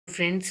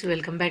Friends,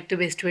 welcome back to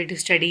Best Way to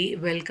Study.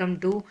 Welcome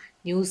to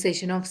new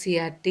session of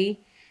CRT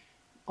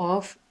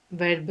of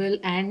verbal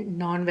and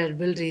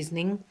non-verbal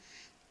reasoning.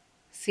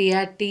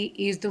 CRT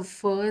is the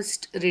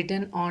first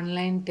written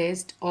online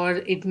test,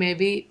 or it may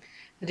be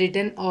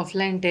written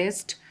offline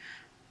test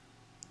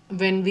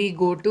when we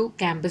go to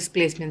campus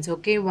placements.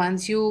 Okay,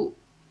 once you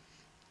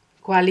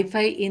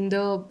qualify in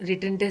the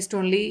written test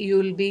only, you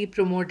will be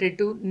promoted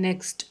to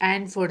next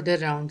and further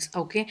rounds.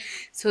 Okay,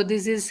 so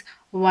this is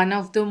one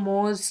of the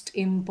most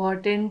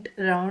important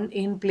round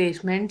in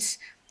placements.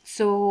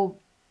 So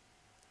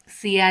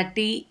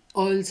CRT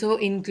also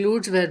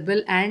includes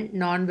verbal and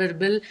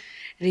non-verbal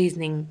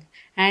reasoning,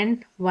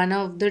 and one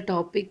of the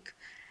topic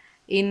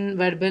in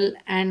verbal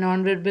and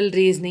non-verbal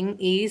reasoning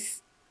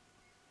is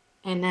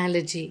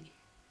analogy.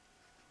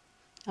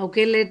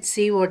 Okay, let's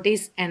see what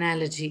is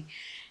analogy.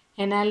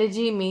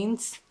 Analogy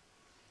means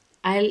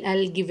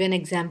I'll give an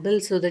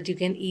example so that you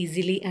can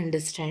easily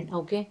understand.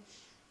 Okay,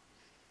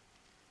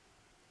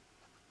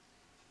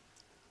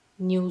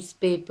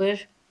 newspaper,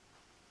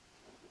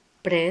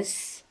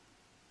 press,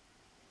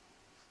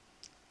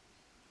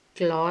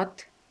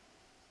 cloth,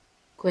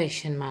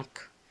 question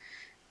mark.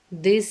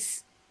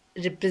 This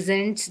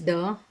represents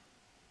the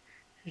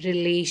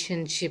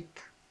relationship.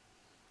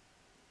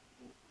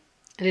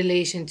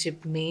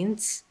 Relationship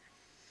means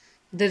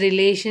the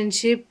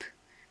relationship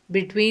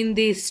between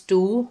these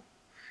two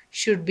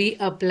should be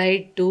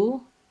applied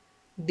to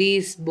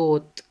these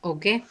both.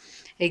 Okay,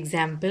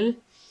 example,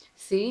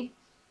 see,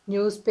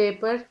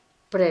 newspaper,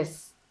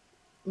 press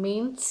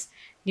means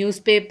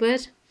newspaper.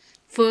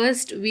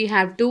 First we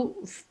have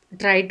to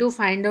try to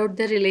find out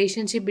the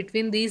relationship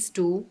between these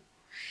two.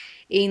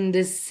 In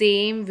the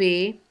same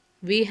way,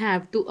 we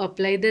have to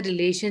apply the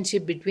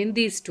relationship between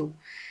these two.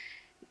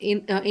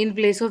 In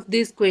place of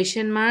these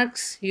question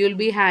marks, you'll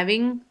be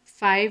having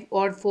 5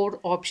 or 4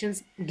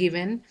 options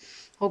given.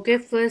 Okay,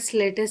 first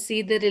let us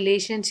see the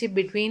relationship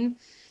between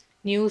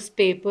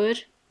newspaper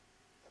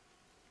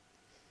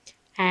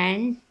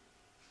and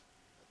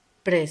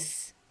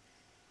press.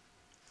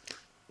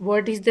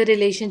 What is the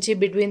relationship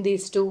between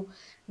these two?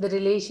 The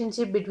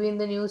relationship between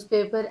the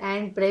newspaper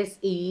and press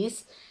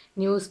is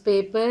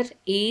newspaper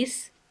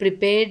is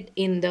prepared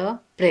in the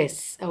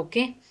press.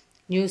 Okay,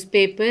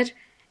 newspaper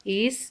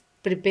is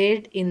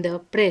prepared in the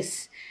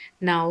press.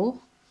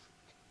 Now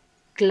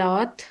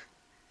cloth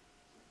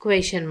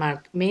question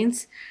mark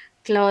means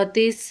cloth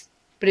is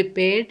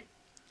prepared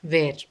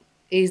where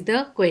is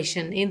the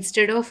question.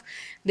 Instead of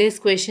this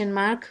question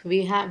mark,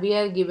 we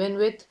are given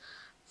with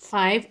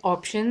 5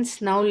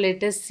 options. Now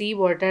let us see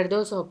what are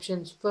those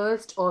options.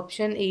 First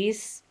option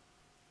is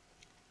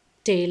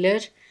tailor,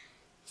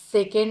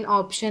 second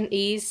option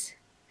is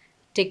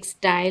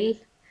textile,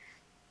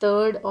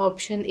 third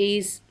option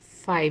is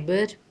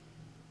fiber,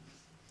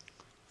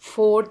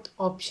 fourth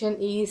option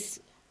is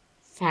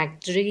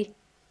factory,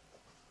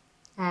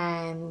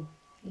 and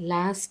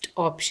last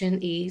option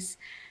is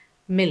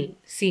mill.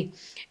 See,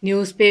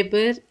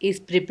 newspaper is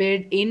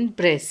prepared in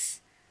press,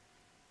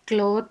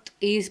 cloth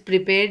is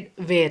prepared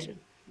where.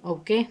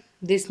 Okay,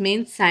 this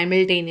means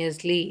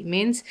simultaneously,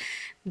 means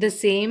the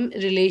same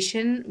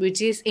relation which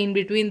is in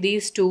between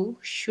these two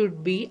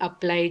should be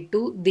applied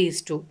to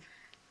these two.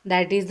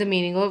 That is the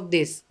meaning of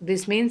this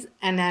means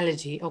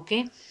analogy.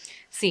 Okay,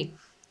 see,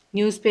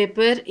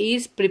 newspaper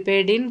is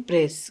prepared in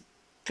press,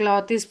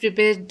 cloth is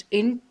prepared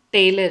in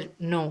tailor.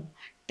 No,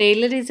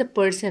 tailor is a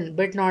person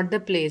but not the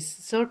place,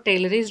 so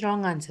tailor is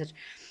wrong answer.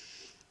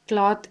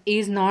 Cloth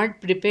is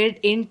not prepared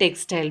in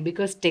textile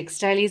because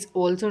textile is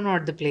also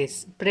not the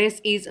place.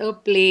 Press is a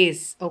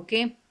place.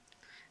 Okay,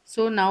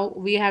 so now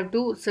we have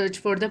to search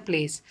for the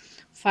place.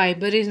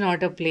 Fiber is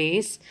not a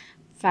place.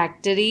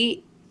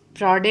 Factory,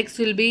 products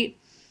will be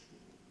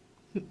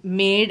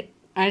made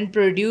and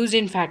produced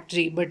in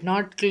factory but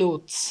not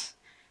clothes.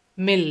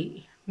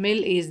 Mill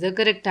is the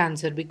correct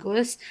answer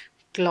because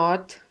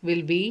cloth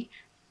will be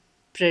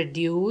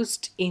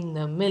produced in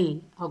the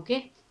mill.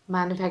 Okay,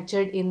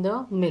 manufactured in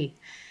the mill,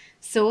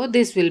 so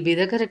this will be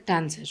the correct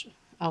answer.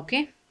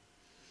 Okay,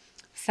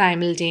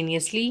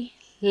 simultaneously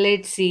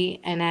let's see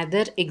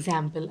another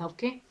example.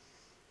 Okay,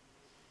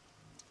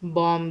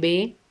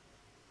 Bombay,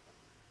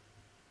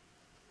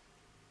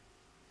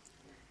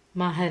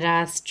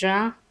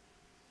 Maharashtra,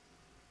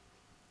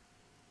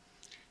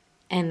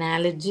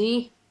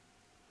 analogy,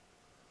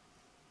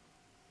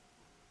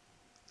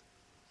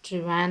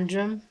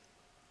 Trivandrum,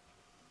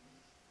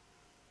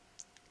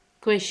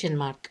 question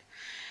mark.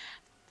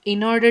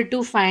 In order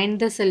to find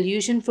the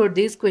solution for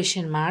this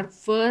question mark,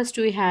 first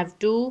we have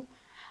to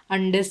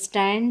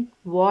understand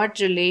what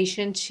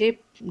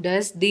relationship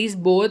does these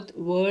both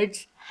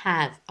words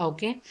have.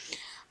 Okay,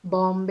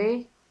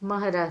 Bombay,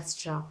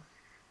 Maharashtra,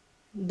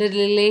 the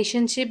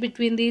relationship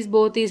between these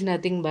both is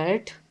nothing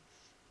but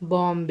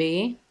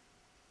Bombay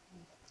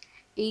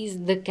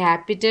is the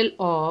capital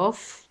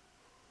of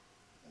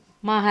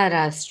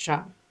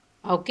Maharashtra.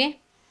 Okay,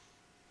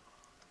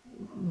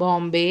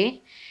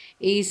 Bombay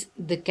is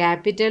the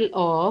capital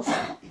of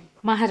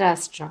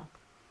Maharashtra.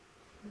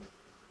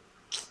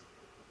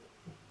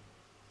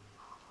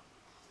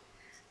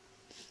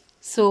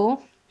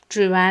 So,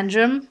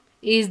 Trivandrum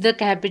is the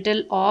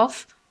capital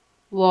of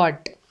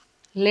what?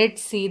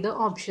 Let's see the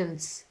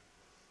options.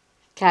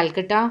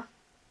 Calcutta,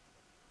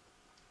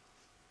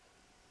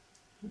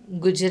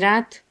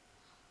 Gujarat,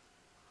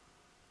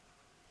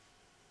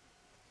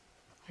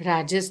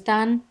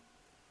 Rajasthan,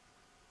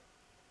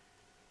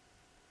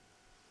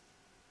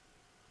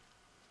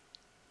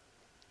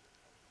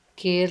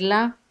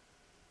 Kerala,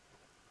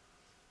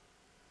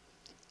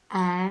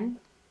 and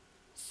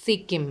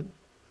Sikkim.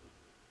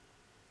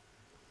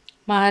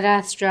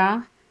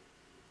 Maharashtra.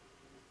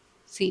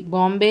 See,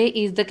 Bombay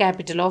is the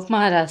capital of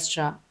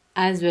Maharashtra,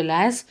 as well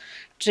as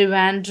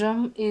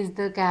Trivandrum is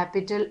the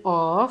capital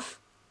of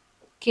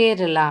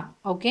Kerala.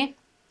 Okay,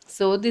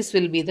 so this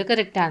will be the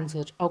correct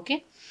answer.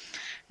 Okay,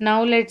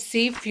 now let's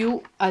see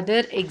few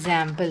other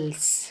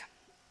examples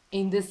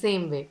in the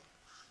same way.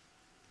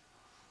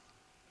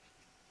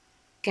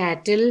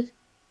 Cattle,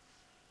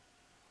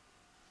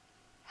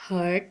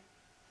 herd,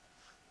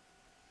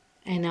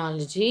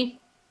 analogy,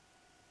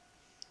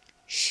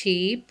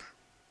 sheep,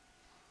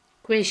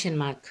 question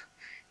mark.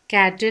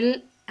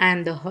 Cattle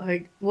and the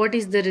herd. What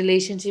is the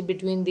relationship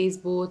between these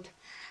both?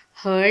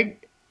 Herd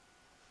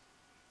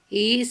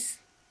is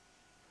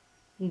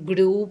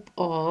group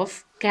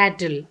of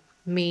cattle,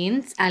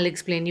 means I'll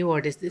explain you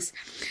what is this.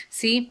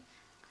 See,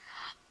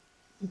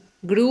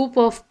 group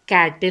of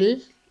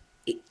cattle,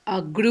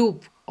 a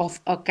group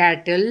of a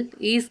cattle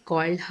is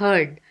called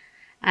herd,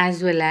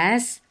 as well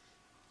as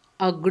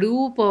a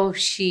group of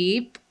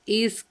sheep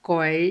is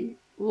called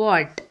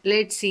what?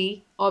 Let's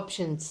see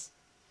options.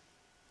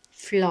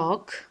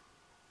 Flock,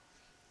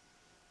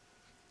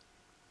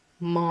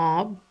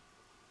 mob,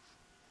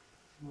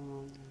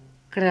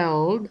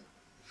 crowd,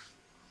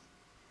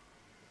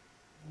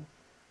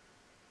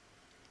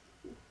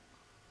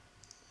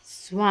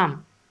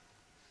 swarm.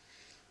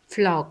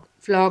 Flock.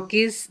 Flock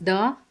is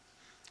the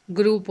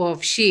group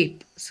of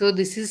sheep. So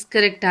this is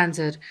correct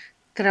answer.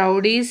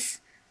 Crowd is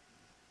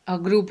a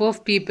group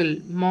of people.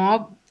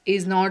 Mob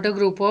is not a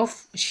group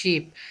of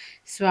sheep.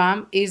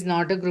 Swarm is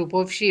not a group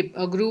of sheep.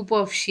 A group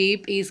of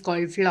sheep is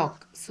called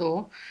flock.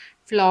 So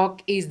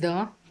flock is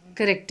the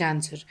correct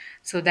answer.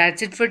 So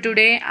that's it for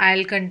today.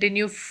 I'll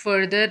continue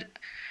further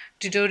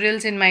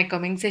tutorials in my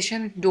coming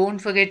session. Don't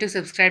forget to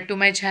subscribe to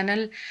my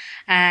channel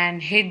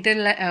and hit the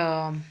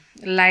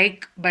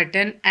like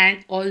button,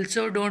 and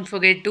also don't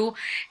forget to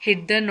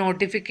hit the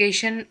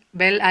notification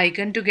bell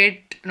icon to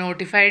get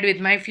notified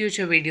with my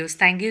future videos.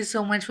 Thank you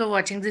so much for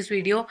watching this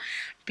video.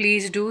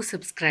 Please do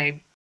subscribe.